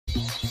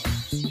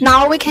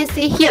Now we can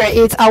see here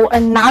is our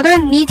another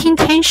knitting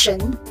tension.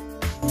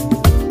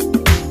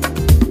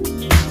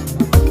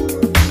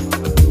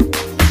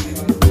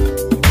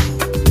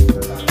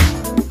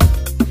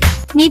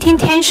 Knitting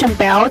tension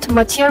belt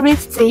material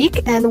is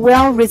thick and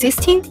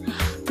well-resisting,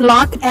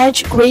 lock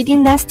edge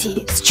grading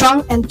nasty,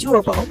 strong and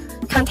durable,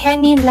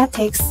 containing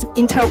latex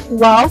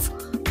interwove,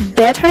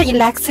 better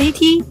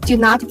elasticity, do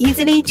not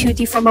easily to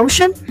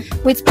deformation,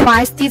 with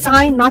price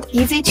design not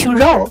easy to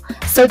roll,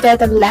 so that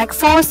the leg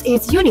force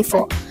is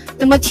uniform.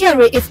 The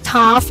material is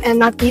tough and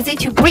not easy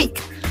to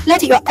break.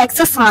 Let your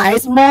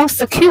exercise more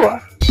secure.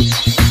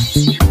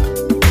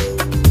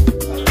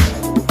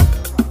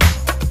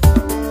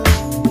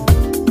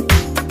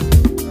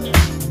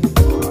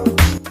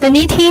 The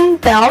knitting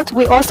belt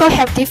will also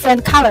have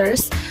different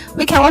colors.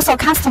 We can also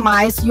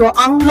customize your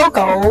own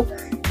logo.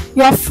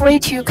 You are free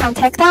to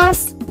contact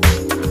us.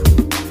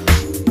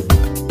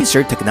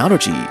 Laser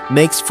technology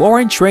makes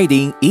foreign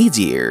trading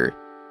easier.